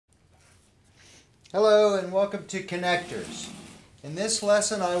Hello and welcome to Connectors. In this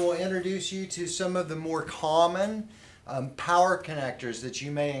lesson I will introduce you to some of the more common power connectors that you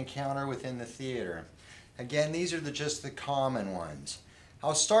may encounter within the theater. Again, these are just the common ones.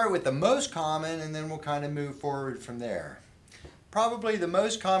 I'll start with the most common and then we'll kind of move forward from there. Probably the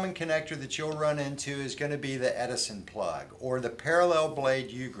most common connector that you'll run into is going to be the Edison plug or the parallel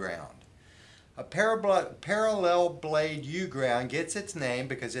blade U-ground. A parallel blade U-ground gets its name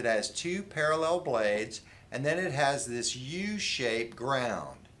because it has two parallel blades and then it has this U-shaped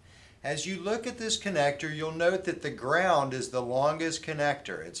ground. As you look at this connector, you'll note that the ground is the longest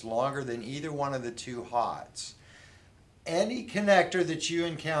connector. It's longer than either one of the two hots. Any connector that you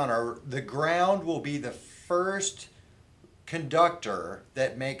encounter, the ground will be the first conductor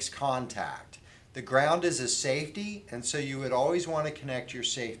that makes contact. The ground is a safety, and so you would always want to connect your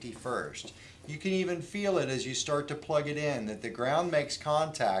safety first. You can even feel it as you start to plug it in, that the ground makes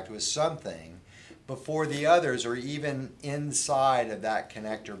contact with something before the others are even inside of that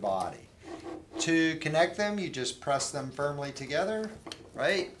connector body. To connect them, you just press them firmly together,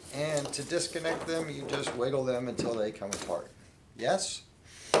 right? And to disconnect them, you just wiggle them until they come apart. Yes?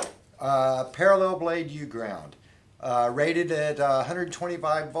 Parallel blade U-ground. Rated at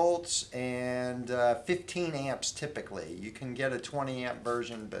 125 volts and 15 amps typically. You can get a 20 amp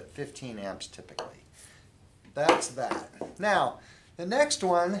version, but 15 amps typically. That's that. Now, the next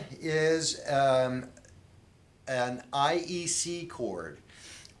one is an IEC cord.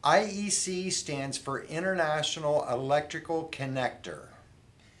 IEC stands for International Electrical Connector.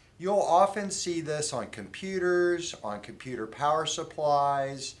 You'll often see this on computers, on computer power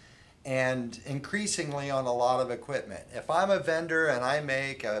supplies, and increasingly on a lot of equipment. If I'm a vendor and I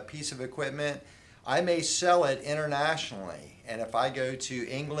make a piece of equipment, I may sell it internationally. And if I go to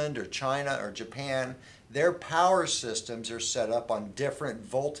England or China or Japan, their power systems are set up on different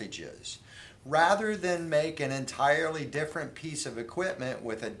voltages. Rather than make an entirely different piece of equipment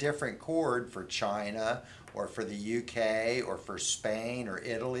with a different cord for China or for the UK or for Spain or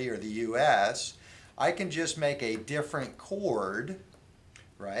Italy or the US, I can just make a different cord,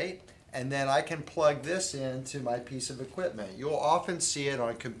 right? And then I can plug this into my piece of equipment. You'll often see it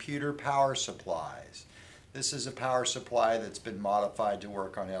on computer power supplies. This is a power supply that's been modified to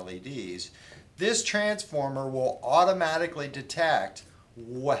work on LEDs. This transformer will automatically detect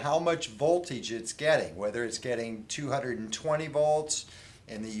how much voltage it's getting, whether it's getting 220 volts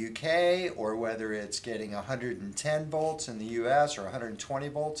in the UK or whether it's getting 110 volts in the US or 120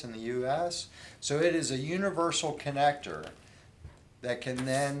 volts in the US. So it is a universal connector that can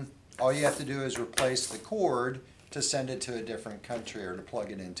then, all you have to do is replace the cord to send it to a different country or to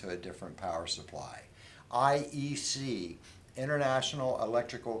plug it into a different power supply. IEC, International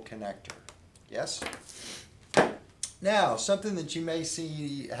Electrical Connector. Yes? Now, something that you may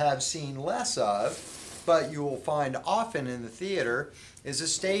have seen less of, but you will find often in the theater, is a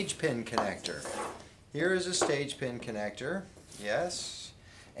stage pin connector. Here is a stage pin connector. Yes?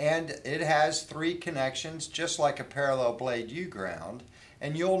 And it has three connections, just like a parallel blade U-ground.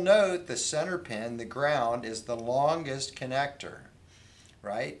 And you'll note the center pin, the ground, is the longest connector,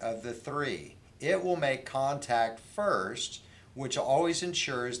 right, of the three. It will make contact first, which always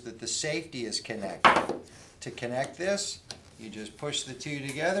ensures that the safety is connected. To connect this, you just push the two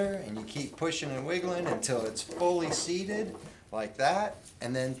together and you keep pushing and wiggling until it's fully seated, like that.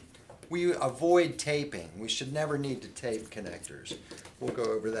 And then we avoid taping. We should never need to tape connectors. We'll go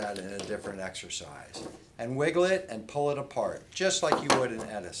over that in a different exercise. And wiggle it and pull it apart, just like you would in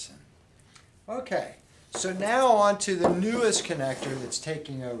Edison. Okay, so now on to the newest connector that's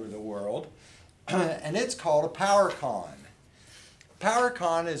taking over the world, and it's called a power con. Power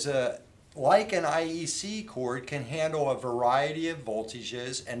con is like an IEC cord, can handle a variety of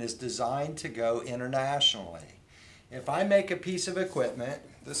voltages and is designed to go internationally. If I make a piece of equipment,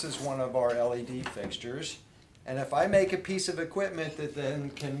 this is one of our LED fixtures, and if I make a piece of equipment that then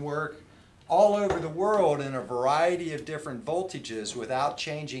can work all over the world in a variety of different voltages without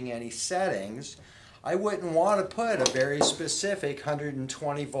changing any settings, I wouldn't want to put a very specific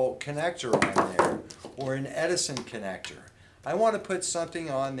 120 volt connector on there or an Edison connector. I want to put something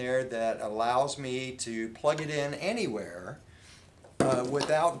on there that allows me to plug it in anywhere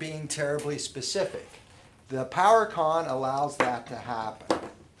without being terribly specific. The PowerCon allows that to happen.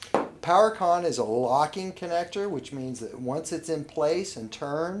 PowerCon is a locking connector, which means that once it's in place and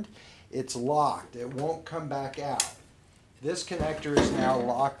turned, it's locked. It won't come back out. This connector is now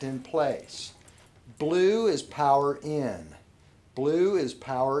locked in place. Blue is power in. Blue is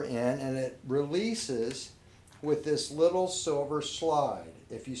power in, and it releases with this little silver slide.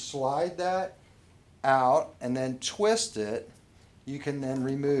 If you slide that out and then twist it, you can then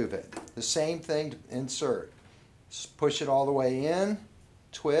remove it. The same thing to insert. Push it all the way in,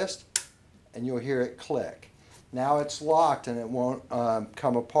 twist, and you'll hear it click. Now it's locked and it won't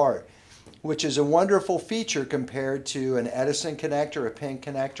come apart, which is a wonderful feature compared to an Edison connector, a pin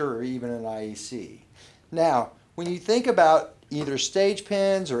connector, or even an IEC. Now, when you think about either stage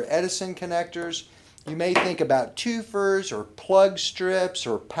pins or Edison connectors, you may think about twofers or plug strips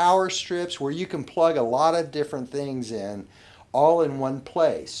or power strips where you can plug a lot of different things in all in one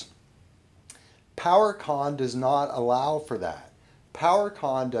place. PowerCon does not allow for that.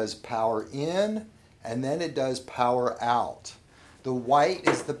 PowerCon does power in and then it does power out. The white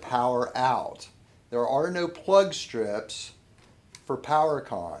is the power out. There are no plug strips for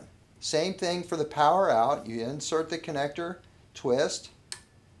PowerCon. Same thing for the power out. You insert the connector, twist,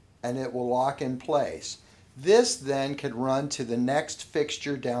 and it will lock in place. This then could run to the next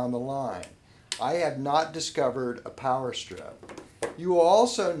fixture down the line. I have not discovered a power strip. You will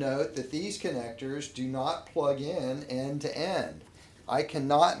also note that these connectors do not plug in end to end. I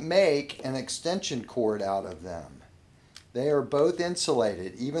cannot make an extension cord out of them. They are both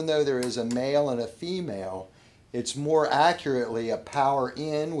insulated. Even though there is a male and a female, it's more accurately a power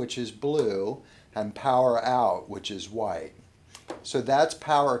in, which is blue, and power out, which is white. So that's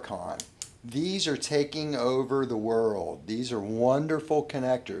PowerCon. These are taking over the world. These are wonderful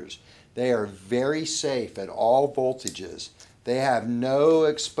connectors. They are very safe at all voltages. They have no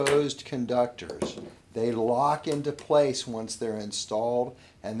exposed conductors. They lock into place once they're installed,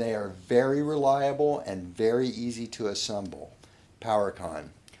 and they are very reliable and very easy to assemble. PowerCon.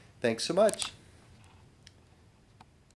 Thanks so much.